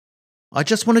I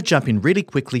just want to jump in really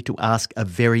quickly to ask a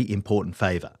very important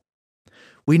favour.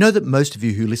 We know that most of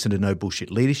you who listen to No Bullshit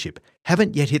Leadership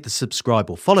haven't yet hit the subscribe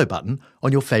or follow button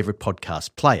on your favourite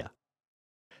podcast player.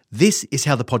 This is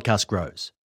how the podcast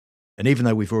grows. And even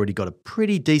though we've already got a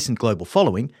pretty decent global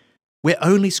following, we're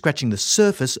only scratching the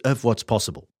surface of what's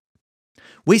possible.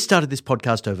 We started this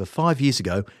podcast over 5 years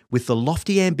ago with the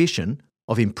lofty ambition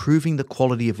of improving the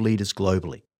quality of leaders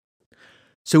globally.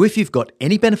 So if you've got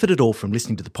any benefit at all from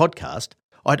listening to the podcast,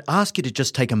 I'd ask you to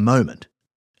just take a moment,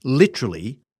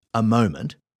 literally a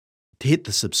moment, to hit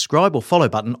the subscribe or follow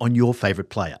button on your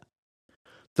favourite player.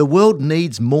 The world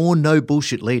needs more no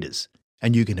bullshit leaders,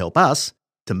 and you can help us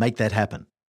to make that happen.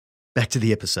 Back to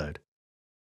the episode.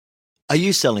 Are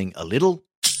you selling a little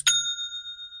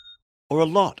or a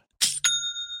lot?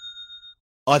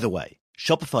 Either way,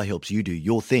 Shopify helps you do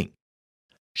your thing.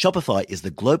 Shopify is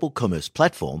the global commerce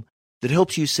platform that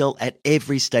helps you sell at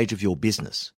every stage of your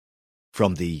business.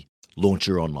 From the launch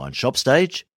your online shop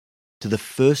stage, to the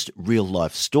first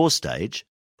real-life store stage,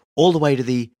 all the way to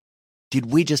the did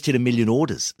we just hit 1 million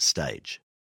orders stage.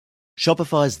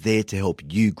 Shopify's there to help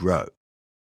you grow.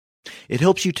 It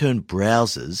helps you turn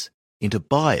browsers into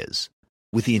buyers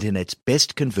with the internet's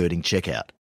best converting checkout.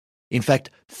 In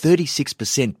fact,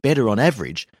 36% better on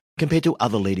average compared to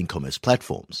other leading commerce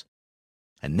platforms.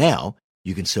 And now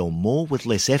you can sell more with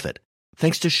less effort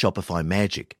thanks to Shopify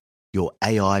Magic, your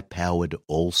AI-powered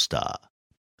all-star.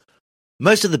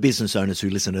 Most of the business owners who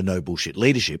listen to No Bullshit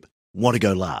Leadership want to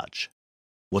go large.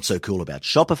 What's so cool about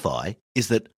Shopify is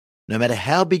that no matter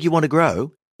how big you want to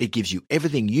grow, it gives you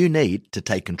everything you need to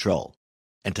take control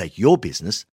and take your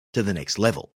business to the next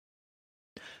level.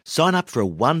 Sign up for a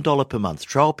 $1 per month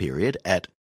trial period at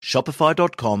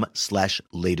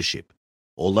shopify.com/leadership,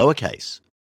 all lowercase.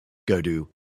 Go to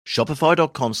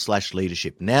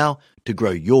shopify.com/leadership now to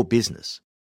grow your business,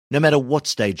 no matter what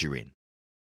stage you're in.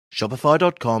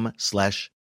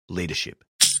 Shopify.com/leadership.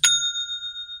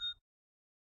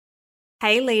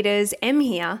 Hey leaders, Em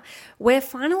here. We're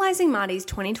finalising Marty's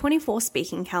 2024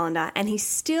 speaking calendar and he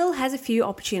still has a few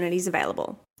opportunities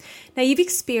available. Now you've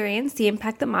experienced the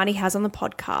impact that Marty has on the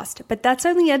podcast, but that's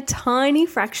only a tiny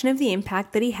fraction of the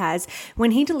impact that he has when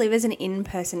he delivers an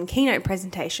in-person keynote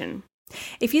presentation.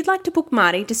 If you'd like to book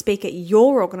Marty to speak at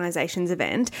your organisation's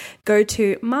event, go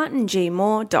to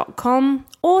martingmoore.com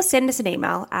or send us an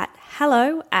email at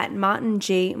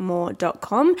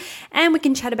hello@martingmoore.com and we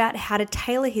can chat about how to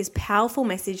tailor his powerful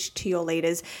message to your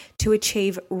leaders to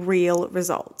achieve real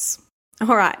results.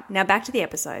 All right, now back to the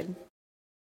episode.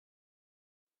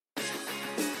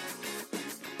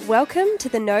 Welcome to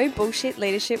the No Bullshit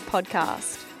Leadership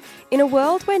Podcast. In a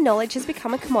world where knowledge has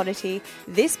become a commodity,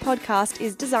 this podcast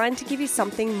is designed to give you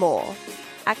something more.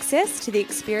 Access to the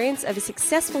experience of a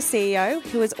successful CEO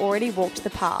who has already walked the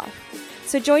path.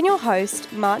 So join your host,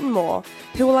 Martin Moore,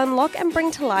 who will unlock and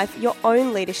bring to life your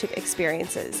own leadership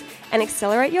experiences and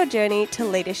accelerate your journey to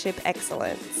leadership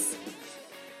excellence.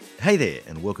 Hey there,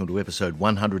 and welcome to episode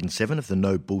 107 of the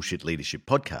No Bullshit Leadership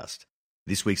Podcast.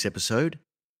 This week's episode,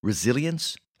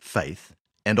 Resilience, Faith,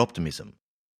 and Optimism.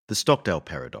 The Stockdale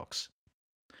Paradox.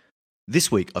 This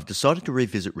week, I've decided to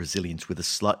revisit resilience with a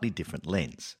slightly different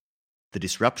lens. The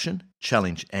disruption,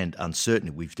 challenge, and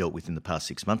uncertainty we've dealt with in the past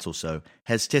 6 months or so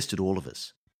has tested all of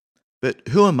us. But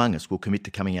who among us will commit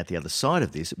to coming out the other side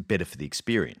of this better for the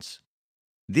experience?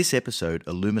 This episode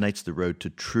illuminates the road to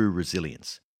true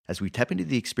resilience as we tap into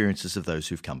the experiences of those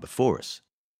who've come before us.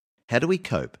 How do we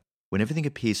cope when everything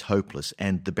appears hopeless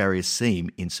and the barriers seem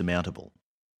insurmountable?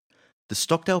 The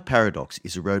Stockdale Paradox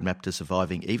is a roadmap to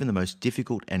surviving even the most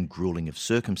difficult and grueling of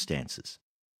circumstances.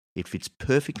 It fits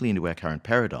perfectly into our current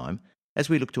paradigm as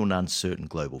we look to an uncertain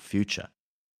global future.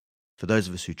 For those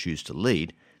of us who choose to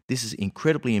lead, this is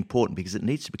incredibly important because it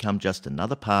needs to become just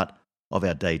another part of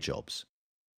our day jobs.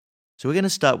 So we're going to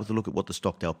start with a look at what the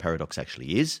Stockdale Paradox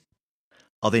actually is.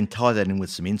 I'll then tie that in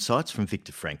with some insights from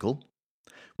Viktor Frankl.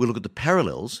 We'll look at the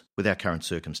parallels with our current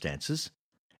circumstances.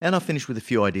 And I'll finish with a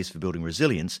few ideas for building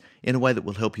resilience in a way that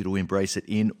will help you to embrace it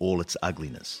in all its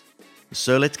ugliness.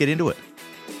 So let's get into it.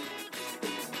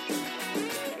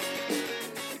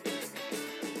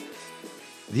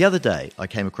 The other day, I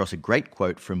came across a great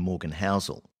quote from Morgan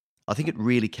Housel. I think it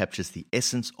really captures the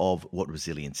essence of what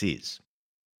resilience is.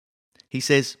 He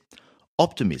says,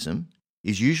 "Optimism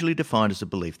is usually defined as a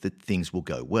belief that things will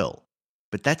go well,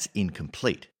 but that's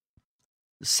incomplete.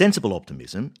 Sensible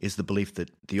optimism is the belief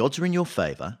that the odds are in your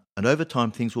favour and over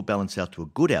time things will balance out to a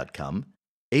good outcome,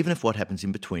 even if what happens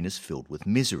in between is filled with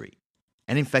misery.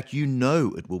 And in fact, you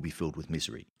know it will be filled with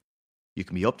misery. You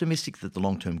can be optimistic that the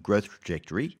long-term growth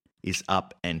trajectory is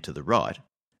up and to the right,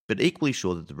 but equally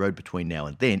sure that the road between now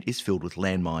and then is filled with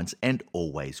landmines and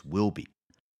always will be.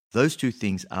 Those two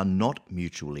things are not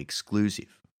mutually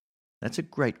exclusive. That's a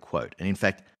great quote, and in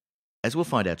fact, as we'll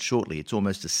find out shortly, it's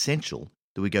almost essential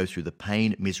that we go through the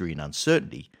pain, misery and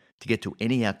uncertainty to get to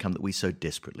any outcome that we so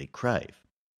desperately crave.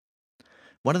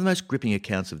 One of the most gripping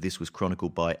accounts of this was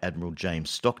chronicled by Admiral James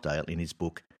Stockdale in his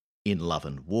book In Love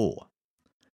and War.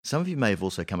 Some of you may have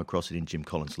also come across it in Jim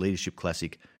Collins' leadership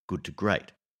classic, Good to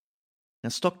Great. Now,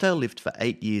 Stockdale lived for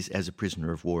 8 years as a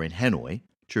prisoner of war in Hanoi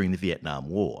during the Vietnam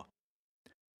War.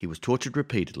 He was tortured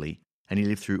repeatedly and he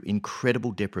lived through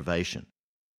incredible deprivation.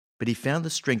 But he found the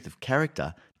strength of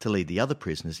character to lead the other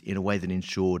prisoners in a way that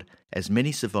ensured as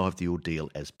many survived the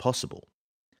ordeal as possible.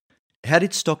 How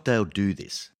did Stockdale do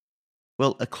this?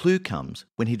 Well, a clue comes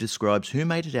when he describes who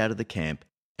made it out of the camp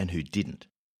and who didn't.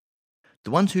 The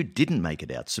ones who didn't make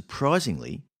it out,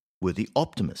 surprisingly, were the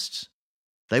optimists.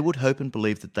 They would hope and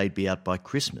believe that they'd be out by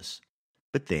Christmas,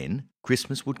 but then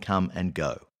Christmas would come and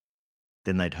go.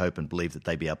 Then they'd hope and believe that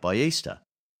they'd be out by Easter,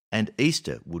 and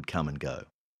Easter would come and go.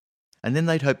 And then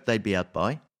they'd hope they'd be out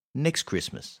by next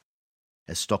Christmas.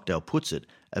 As Stockdale puts it,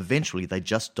 eventually they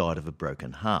just died of a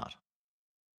broken heart.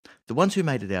 The ones who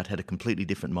made it out had a completely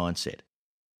different mindset.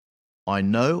 I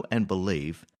know and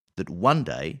believe that one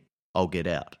day I'll get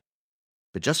out.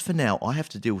 But just for now, I have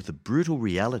to deal with the brutal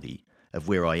reality of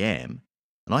where I am,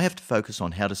 and I have to focus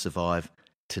on how to survive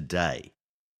today.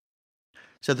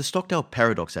 So the Stockdale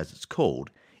paradox, as it's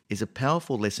called, is a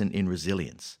powerful lesson in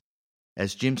resilience.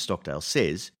 As Jim Stockdale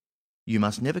says, you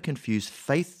must never confuse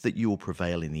faith that you will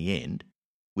prevail in the end,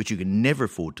 which you can never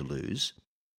afford to lose,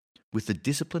 with the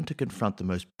discipline to confront the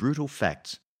most brutal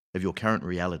facts of your current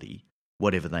reality,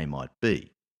 whatever they might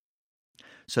be.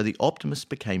 So the optimists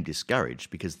became discouraged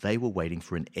because they were waiting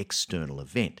for an external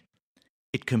event.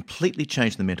 It completely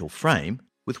changed the mental frame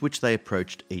with which they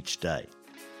approached each day.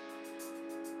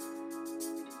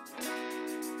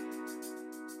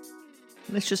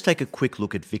 Let's just take a quick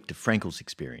look at Viktor Frankl's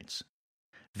experience.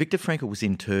 Viktor Frankl was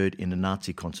interred in a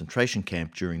Nazi concentration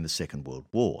camp during the Second World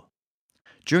War.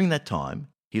 During that time,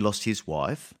 he lost his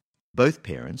wife, both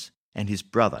parents, and his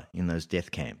brother in those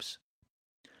death camps.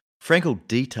 Frankl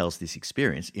details this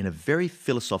experience in a very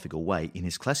philosophical way in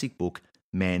his classic book,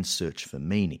 Man's Search for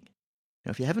Meaning.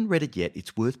 Now, if you haven't read it yet,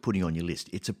 it's worth putting on your list.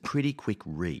 It's a pretty quick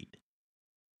read.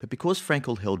 But because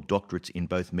Frankl held doctorates in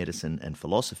both medicine and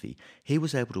philosophy, he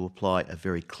was able to apply a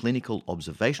very clinical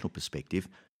observational perspective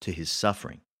to his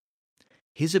suffering.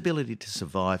 His ability to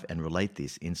survive and relate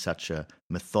this in such a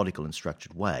methodical and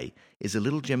structured way is a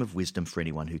little gem of wisdom for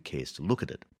anyone who cares to look at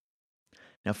it.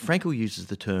 Now, Frankl uses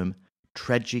the term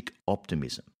tragic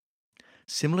optimism.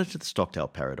 Similar to the Stockdale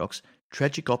paradox,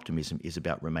 tragic optimism is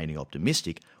about remaining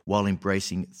optimistic while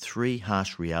embracing three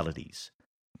harsh realities: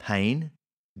 pain,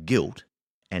 guilt,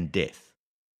 and death.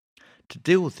 To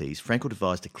deal with these, Frankl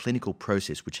devised a clinical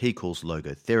process which he calls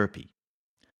logotherapy.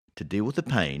 To deal with the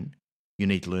pain, you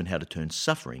need to learn how to turn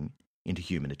suffering into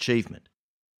human achievement.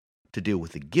 To deal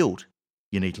with the guilt,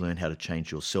 you need to learn how to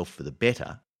change yourself for the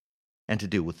better. And to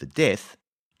deal with the death,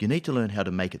 you need to learn how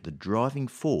to make it the driving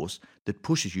force that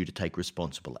pushes you to take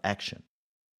responsible action.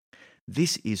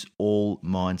 This is all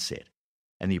mindset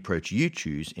and the approach you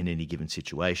choose in any given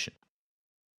situation.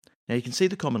 Now you can see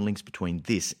the common links between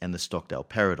this and the Stockdale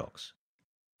paradox.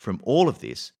 From all of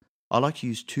this, I like to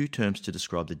use two terms to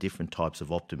describe the different types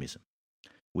of optimism.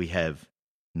 We have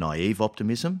naive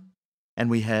optimism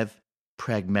and we have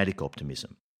pragmatic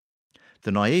optimism.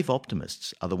 The naive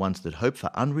optimists are the ones that hope for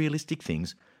unrealistic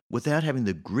things without having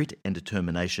the grit and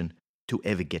determination to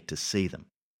ever get to see them.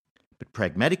 But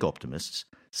pragmatic optimists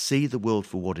see the world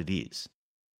for what it is.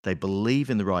 They believe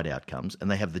in the right outcomes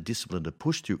and they have the discipline to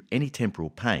push through any temporal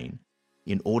pain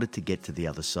in order to get to the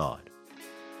other side.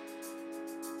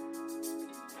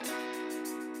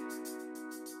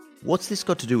 What's this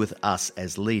got to do with us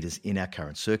as leaders in our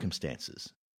current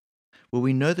circumstances? Well,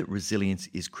 we know that resilience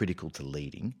is critical to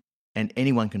leading, and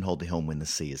anyone can hold the helm when the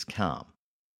sea is calm.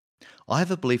 I have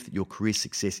a belief that your career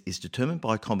success is determined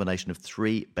by a combination of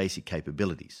three basic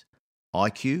capabilities: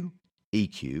 IQ,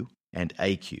 EQ, and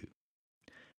AQ.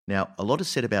 Now, a lot is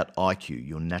said about IQ,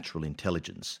 your natural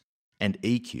intelligence, and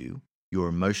EQ, your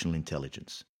emotional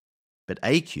intelligence. But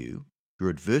AQ, your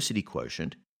adversity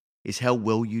quotient, is how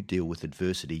well you deal with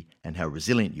adversity and how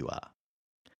resilient you are.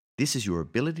 This is your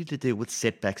ability to deal with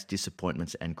setbacks,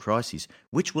 disappointments, and crises,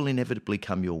 which will inevitably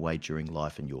come your way during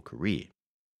life and your career.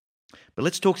 But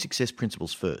let's talk success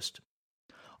principles first.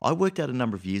 I worked out a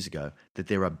number of years ago that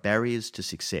there are barriers to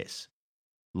success.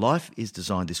 Life is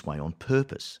designed this way on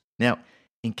purpose. Now,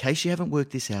 in case you haven't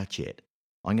worked this out yet,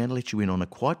 I'm going to let you in on a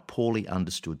quite poorly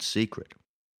understood secret.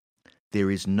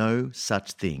 there is no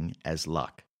such thing as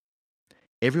luck.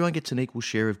 Everyone gets an equal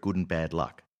share of good and bad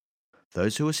luck.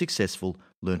 Those who are successful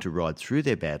learn to ride through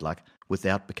their bad luck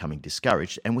without becoming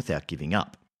discouraged and without giving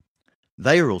up.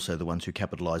 They are also the ones who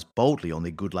capitalise boldly on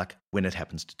their good luck when it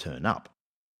happens to turn up.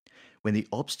 When the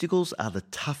obstacles are the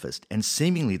toughest and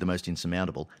seemingly the most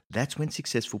insurmountable, that's when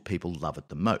successful people love it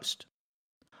the most.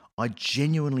 I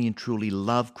genuinely and truly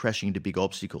love crashing into big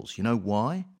obstacles. You know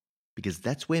why? Because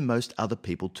that's where most other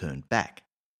people turn back.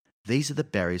 These are the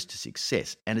barriers to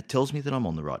success, and it tells me that I'm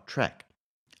on the right track.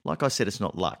 Like I said, it's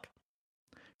not luck.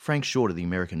 Frank Shorter, the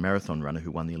American marathon runner who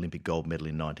won the Olympic gold medal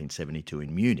in 1972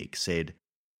 in Munich, said,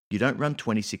 "You don't run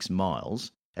 26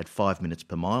 miles at 5 minutes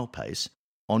per mile pace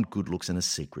on good looks and a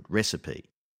secret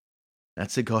recipe."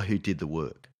 That's the guy who did the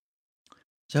work.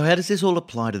 So how does this all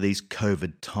apply to these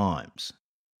COVID times?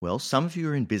 Well, some of you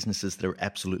are in businesses that are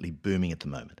absolutely booming at the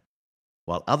moment,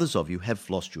 while others of you have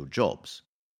lost your jobs.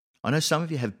 I know some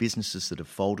of you have businesses that have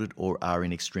folded or are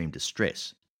in extreme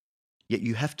distress, yet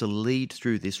you have to lead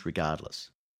through this regardless.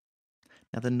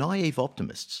 Now, the naive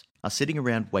optimists are sitting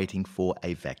around waiting for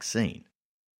a vaccine.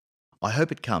 I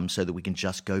hope it comes so that we can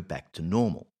just go back to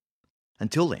normal.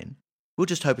 Until then, we'll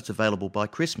just hope it's available by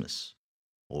Christmas,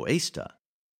 or Easter,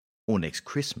 or next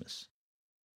Christmas.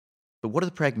 But what are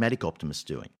the pragmatic optimists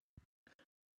doing?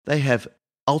 They have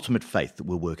ultimate faith that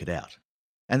we'll work it out,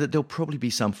 and that there'll probably be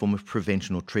some form of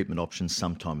prevention or treatment options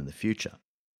sometime in the future.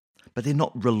 But they're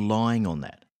not relying on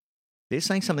that. They're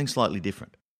saying something slightly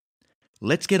different.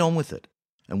 Let's get on with it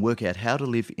and work out how to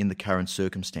live in the current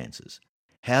circumstances.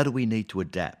 How do we need to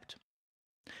adapt?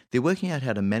 They're working out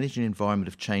how to manage an environment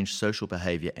of changed social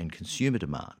behaviour and consumer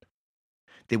demand.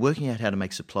 They're working out how to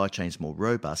make supply chains more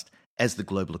robust as the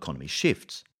global economy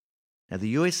shifts. Now, the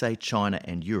USA, China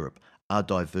and Europe are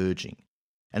diverging,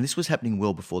 and this was happening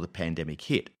well before the pandemic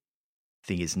hit.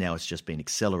 Thing is, now it's just been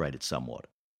accelerated somewhat.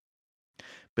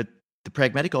 But the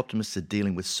pragmatic optimists are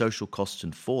dealing with social costs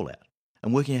and fallout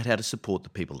and working out how to support the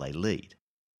people they lead.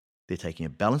 They're taking a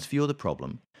balanced view of the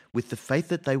problem with the faith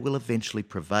that they will eventually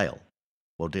prevail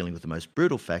while dealing with the most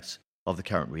brutal facts of the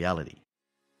current reality.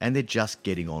 And they're just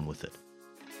getting on with it.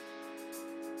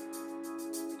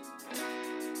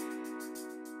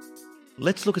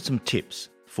 Let's look at some tips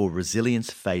for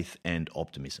resilience, faith, and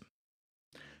optimism.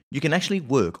 You can actually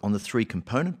work on the three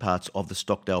component parts of the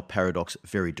Stockdale paradox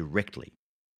very directly.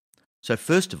 So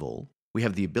first of all, we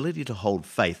have the ability to hold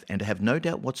faith and to have no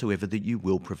doubt whatsoever that you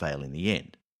will prevail in the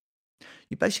end.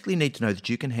 You basically need to know that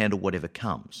you can handle whatever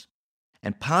comes.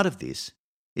 And part of this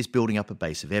is building up a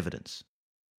base of evidence.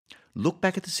 Look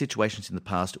back at the situations in the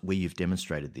past where you've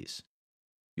demonstrated this.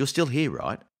 You're still here,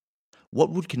 right?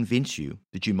 What would convince you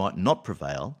that you might not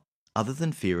prevail other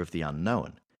than fear of the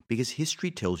unknown? Because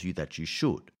history tells you that you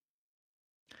should.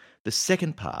 The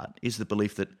second part is the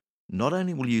belief that not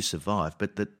only will you survive,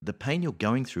 but that the pain you're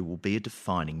going through will be a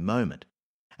defining moment,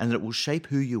 and that it will shape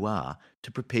who you are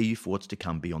to prepare you for what's to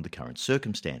come beyond the current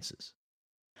circumstances.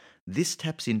 This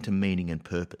taps into meaning and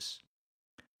purpose.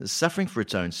 Suffering for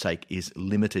its own sake is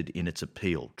limited in its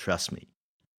appeal, trust me.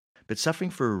 But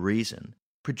suffering for a reason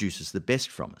produces the best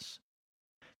from us.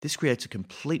 This creates a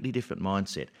completely different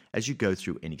mindset as you go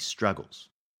through any struggles.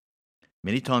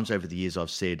 Many times over the years I've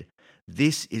said,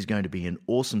 this is going to be an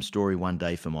awesome story one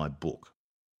day for my book.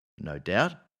 No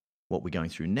doubt, what we're going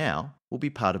through now will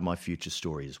be part of my future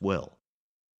story as well.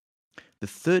 The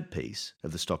third piece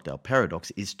of the Stockdale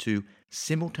paradox is to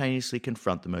simultaneously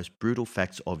confront the most brutal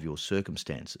facts of your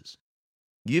circumstances.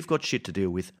 You've got shit to deal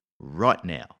with right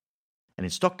now. And in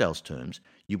Stockdale's terms,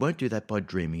 you won't do that by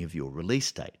dreaming of your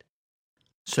release date.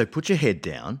 So put your head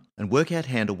down and work out how to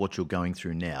handle what you're going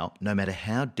through now, no matter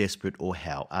how desperate or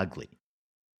how ugly.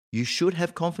 You should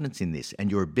have confidence in this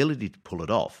and your ability to pull it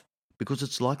off, because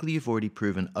it's likely you've already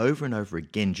proven over and over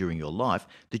again during your life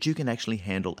that you can actually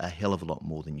handle a hell of a lot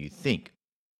more than you think.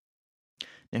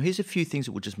 Now, here's a few things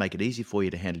that will just make it easy for you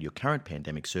to handle your current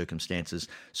pandemic circumstances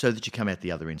so that you come out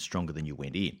the other end stronger than you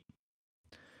went in.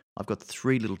 I've got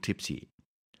 3 little tips here.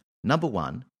 Number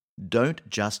 1, don't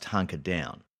just hunker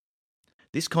down.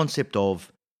 This concept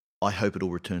of, I hope it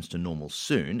all returns to normal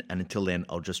soon, and until then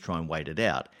I'll just try and wait it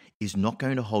out, is not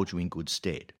going to hold you in good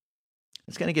stead.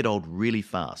 It's going to get old really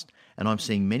fast, and I'm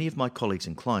seeing many of my colleagues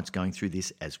and clients going through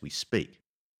this as we speak.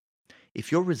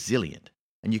 If you're resilient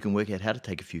and you can work out how to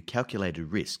take a few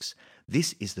calculated risks,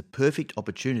 this is the perfect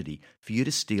opportunity for you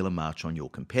to steal a march on your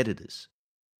competitors.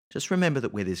 Just remember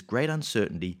that where there's great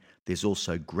uncertainty, there's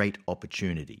also great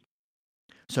opportunity.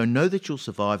 So know that you'll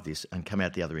survive this and come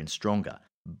out the other end stronger,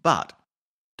 but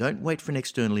don't wait for an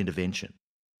external intervention.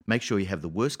 Make sure you have the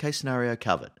worst case scenario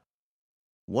covered.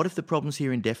 What if the problem's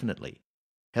here indefinitely?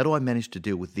 How do I manage to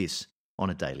deal with this on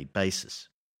a daily basis.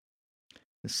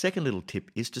 The second little tip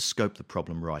is to scope the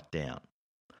problem right down.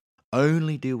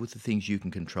 Only deal with the things you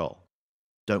can control.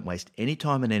 Don't waste any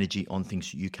time and energy on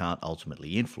things you can't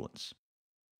ultimately influence.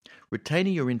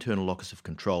 Retaining your internal locus of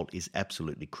control is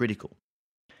absolutely critical.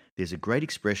 There's a great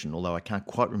expression, although I can't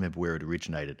quite remember where it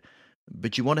originated,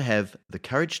 but you want to have the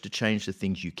courage to change the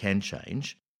things you can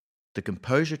change, the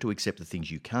composure to accept the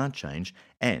things you can't change,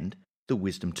 and the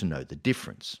wisdom to know the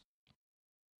difference.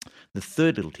 The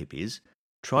third little tip is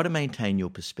try to maintain your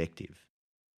perspective.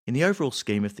 In the overall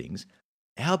scheme of things,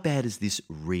 how bad is this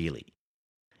really?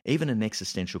 Even an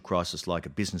existential crisis like a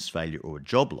business failure or a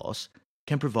job loss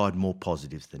can provide more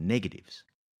positives than negatives.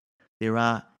 There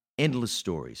are endless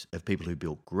stories of people who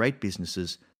built great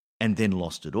businesses and then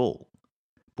lost it all.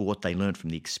 But what they learned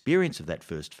from the experience of that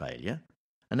first failure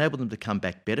enabled them to come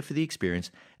back better for the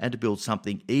experience and to build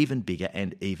something even bigger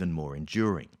and even more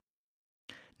enduring.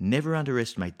 Never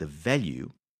underestimate the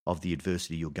value of the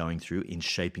adversity you're going through in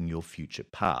shaping your future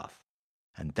path.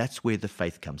 And that's where the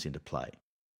faith comes into play.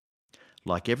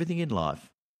 Like everything in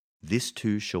life, this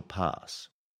too shall pass.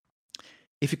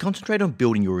 If you concentrate on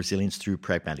building your resilience through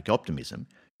pragmatic optimism,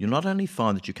 you'll not only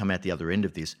find that you come out the other end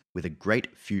of this with a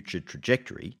great future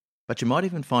trajectory, but you might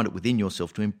even find it within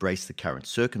yourself to embrace the current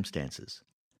circumstances.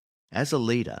 As a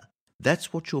leader,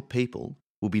 that's what your people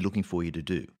will be looking for you to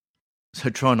do. So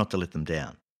try not to let them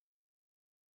down.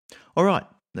 All right,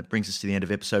 that brings us to the end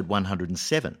of episode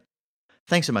 107.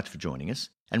 Thanks so much for joining us.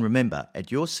 And remember,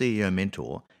 at Your CEO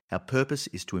Mentor, our purpose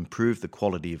is to improve the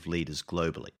quality of leaders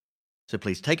globally. So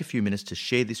please take a few minutes to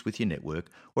share this with your network,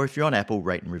 or if you're on Apple,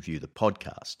 rate and review the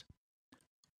podcast.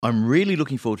 I'm really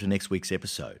looking forward to next week's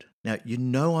episode. Now, you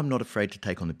know I'm not afraid to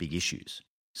take on the big issues.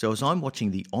 So as I'm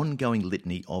watching the ongoing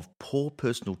litany of poor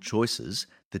personal choices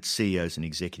that CEOs and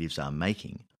executives are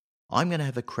making, I'm going to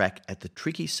have a crack at the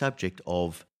tricky subject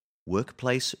of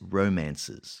workplace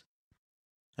romances.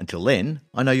 Until then,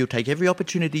 I know you'll take every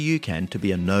opportunity you can to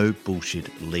be a no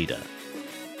bullshit leader.